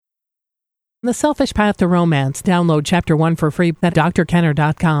The Selfish Path to Romance. Download Chapter 1 for free at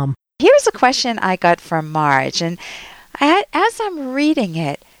drkenner.com. Here's a question I got from Marge, and as I'm reading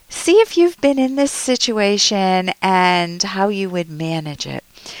it, see if you've been in this situation and how you would manage it.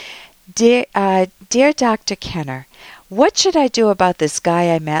 Dear Dr. Kenner, what should I do about this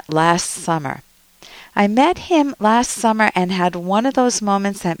guy I met last summer? I met him last summer and had one of those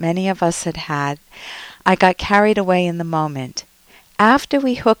moments that many of us had had. I got carried away in the moment. After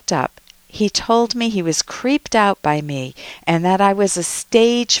we hooked up, he told me he was creeped out by me and that I was a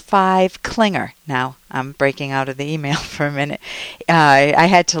stage 5 clinger. Now, I'm breaking out of the email for a minute. I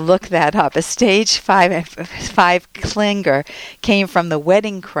had to look that up. A stage 5 clinger came from the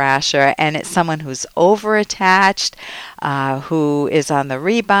Wedding Crasher, and it's someone who's overattached, who is on the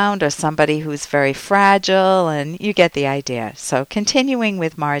rebound, or somebody who's very fragile, and you get the idea. So continuing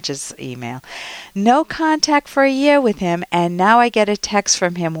with Marge's email. No contact for a year with him, and now I get a text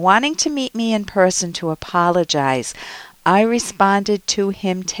from him wanting to meet me in person to apologize. I responded to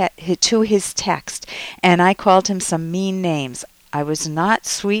his text, and I called him some mean names. I was not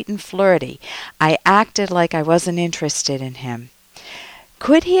sweet and flirty. I acted like I wasn't interested in him.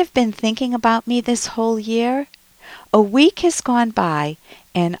 Could he have been thinking about me this whole year? A week has gone by,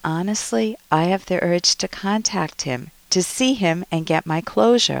 and honestly, I have the urge to contact him, to see him and get my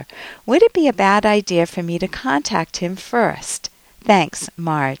closure. Would it be a bad idea for me to contact him first? Thanks,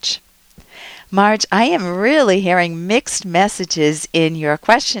 Marge. Marge, I am really hearing mixed messages in your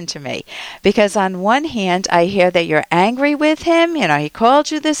question to me, because on one hand, I hear that you're angry with him. You know, he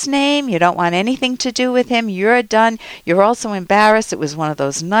called you this name. You don't want anything to do with him. You're done. You're also embarrassed. It was one of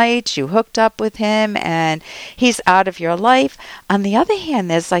those nights you hooked up with him and he's out of your life. On the other hand,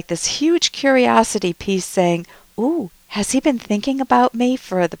 there's like this huge curiosity piece saying, ooh, has he been thinking about me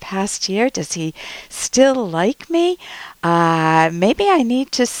for the past year? Does he still like me? Maybe I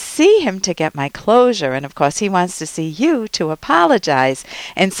need to see him to get my closure. And of course, he wants to see you to apologize.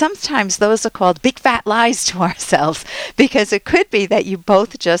 And sometimes those are called big fat lies to ourselves, because it could be that you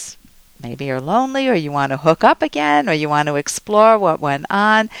both just maybe you're lonely, or you want to hook up again, or you want to explore what went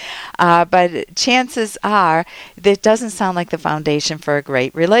on. But chances are that doesn't sound like the foundation for a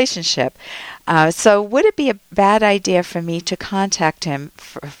great relationship. So would it be a bad idea for me to contact him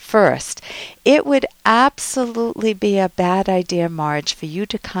first? It would absolutely be a bad idea, Marge, for you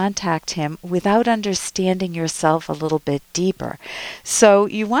to contact him without understanding yourself a little bit deeper. So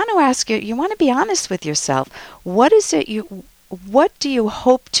you want to be honest with yourself. What do you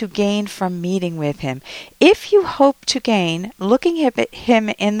hope to gain from meeting with him? If you hope to gain looking at him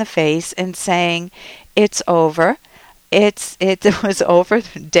in the face and saying, it's over, it was over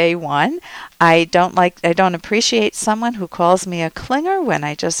day one. I don't appreciate someone who calls me a clinger when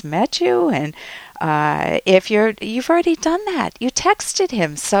I just met you, and if you've already done that. You texted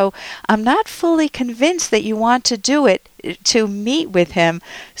him, so I'm not fully convinced that you want to do it to meet with him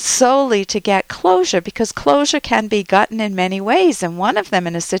solely to get closure, because closure can be gotten in many ways, and one of them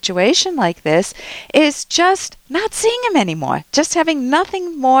in a situation like this is just not seeing him anymore, just having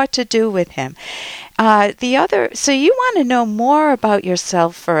nothing more to do with him. So you want to know more about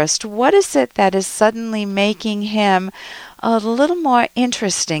yourself first. What is it that is suddenly making him a little more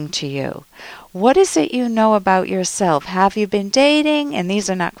interesting to you? What is it you know about yourself? Have you been dating? And these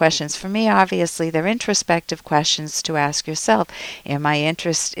are not questions for me, obviously. They're introspective questions to ask yourself. Am I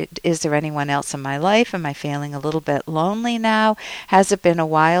interested? Is there anyone else in my life? Am I feeling a little bit lonely now? Has it been a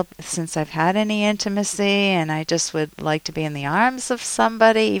while since I've had any intimacy and I just would like to be in the arms of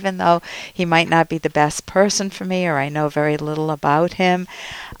somebody, even though he might not be the best person for me, or I know very little about him?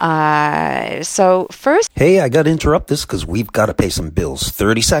 So first... Hey, I got to interrupt this because we've got to pay some bills.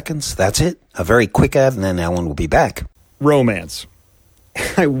 30 seconds, that's it. A very quick ad, and then Alan will be back. Romance.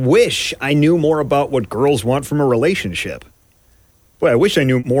 I wish I knew more about what girls want from a relationship. Boy, I wish I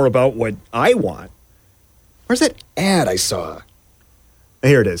knew more about what I want. Where's that ad I saw?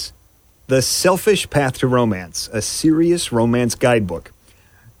 Here it is. The Selfish Path to Romance, a serious romance guidebook.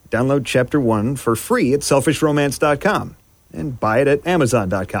 Download Chapter 1 for free at selfishromance.com and buy it at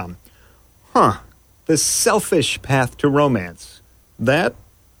amazon.com. The Selfish Path to Romance. That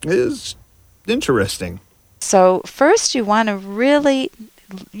is interesting. So first you want to really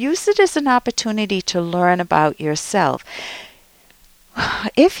use it as an opportunity to learn about yourself.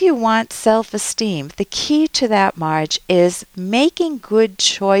 If you want self-esteem, the key to that, Marge, is making good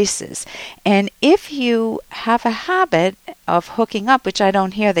choices. And if you have a habit of hooking up, which I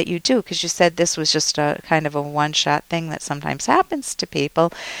don't hear that you do, because you said this was just a kind of a one-shot thing that sometimes happens to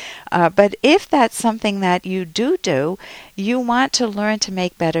people. But if that's something that you do, you want to learn to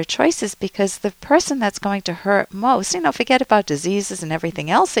make better choices, because the person that's going to hurt most, forget about diseases and everything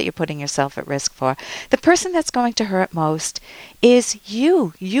else that you're putting yourself at risk for. The person that's going to hurt most is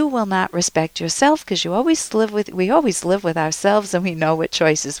you. You will not respect yourself, because we always live with ourselves, and we know what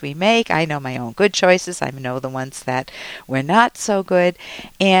choices we make. I know my own good choices. I know the ones that were not so good.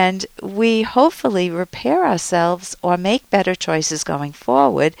 And we hopefully repair ourselves or make better choices going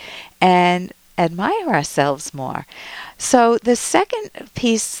forward and admire ourselves more. So the second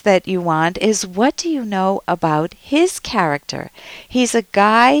piece that you want is, what do you know about his character? He's a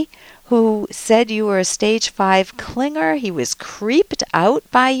guy who said you were a stage 5 clinger. He was creeped out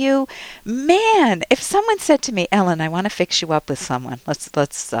by you. Man, if someone said to me, Ellen, I want to fix you up with someone. Let's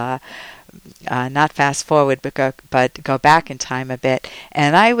not fast forward, but go back in time a bit.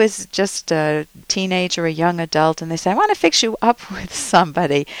 And I was just a teenager, a young adult, and they say, I want to fix you up with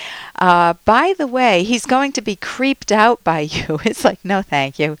somebody. By the way, he's going to be creeped out by you. It's like, no,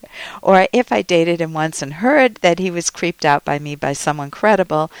 thank you. Or if I dated him once and heard that he was creeped out by me by someone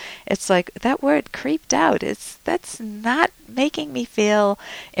credible, it's like, that word creeped out, that's not making me feel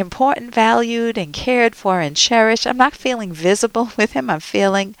important, valued, and cared for and cherished. I'm not feeling visible with him. I'm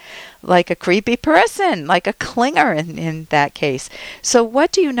feeling like a creepy person, like a clinger in that case. So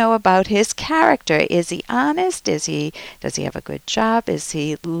what do you know about his character? Is he honest? Does he have a good job? Is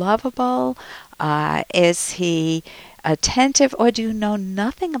he lovable? Is he attentive, or do you know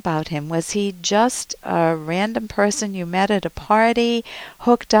nothing about him? Was he just a random person you met at a party,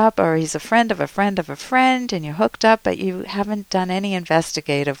 hooked up, or he's a friend of a friend of a friend, and you hooked up, but you haven't done any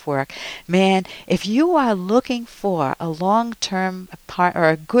investigative work? Man, if you are looking for a long-term part or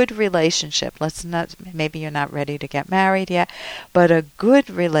a good relationship, maybe you're not ready to get married yet, but a good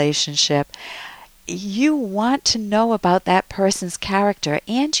relationship, you want to know about that person's character,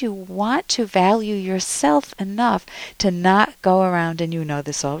 and you want to value yourself enough to not go around, and you know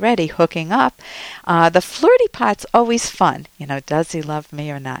this already, hooking up. The flirty part's always fun. Does he love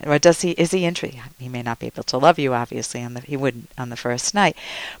me or not? Or is he interested? He may not be able to love you, obviously, he wouldn't on the first night.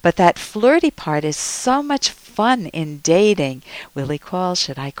 But that flirty part is so much fun in dating. Will he call?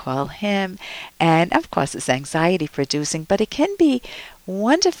 Should I call him? And of course it's anxiety producing, but it can be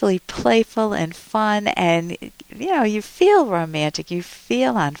wonderfully playful and fun, and you feel romantic, you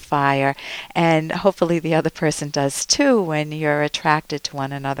feel on fire, and hopefully the other person does too when you're attracted to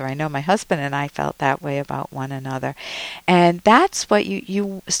one another. I know my husband and I felt that way about one another, and that's what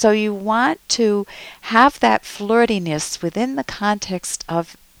so you want to have that flirtiness within the context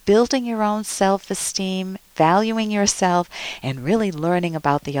of building your own self-esteem, valuing yourself, and really learning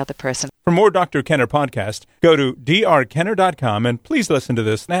about the other person. For more Dr. Kenner podcast, go to drkenner.com and please listen to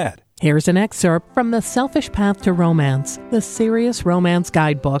this ad. Here's an excerpt from The Selfish Path to Romance, the Serious Romance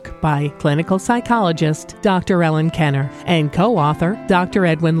Guidebook by clinical psychologist Dr. Ellen Kenner and co-author Dr.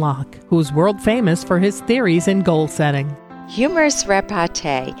 Edwin Locke, who's world famous for his theories in goal setting. Humorous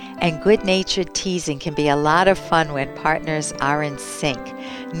repartee and good-natured teasing can be a lot of fun when partners are in sync.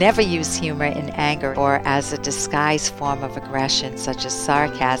 Never use humor in anger or as a disguised form of aggression, such as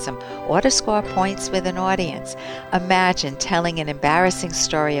sarcasm, or to score points with an audience. Imagine telling an embarrassing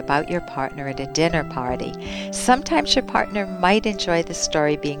story about your partner at a dinner party. Sometimes your partner might enjoy the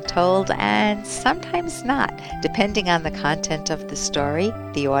story being told, and sometimes not, depending on the content of the story,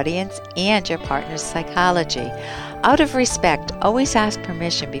 the audience, and your partner's psychology. Out of respect, always ask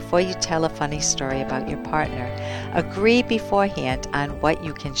permission before you tell a funny story about your partner. Agree beforehand on what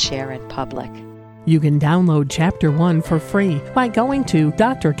you can share in public. You can download Chapter 1 for free by going to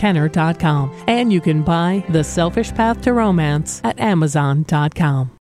drkenner.com, and you can buy The Selfish Path to Romance at amazon.com.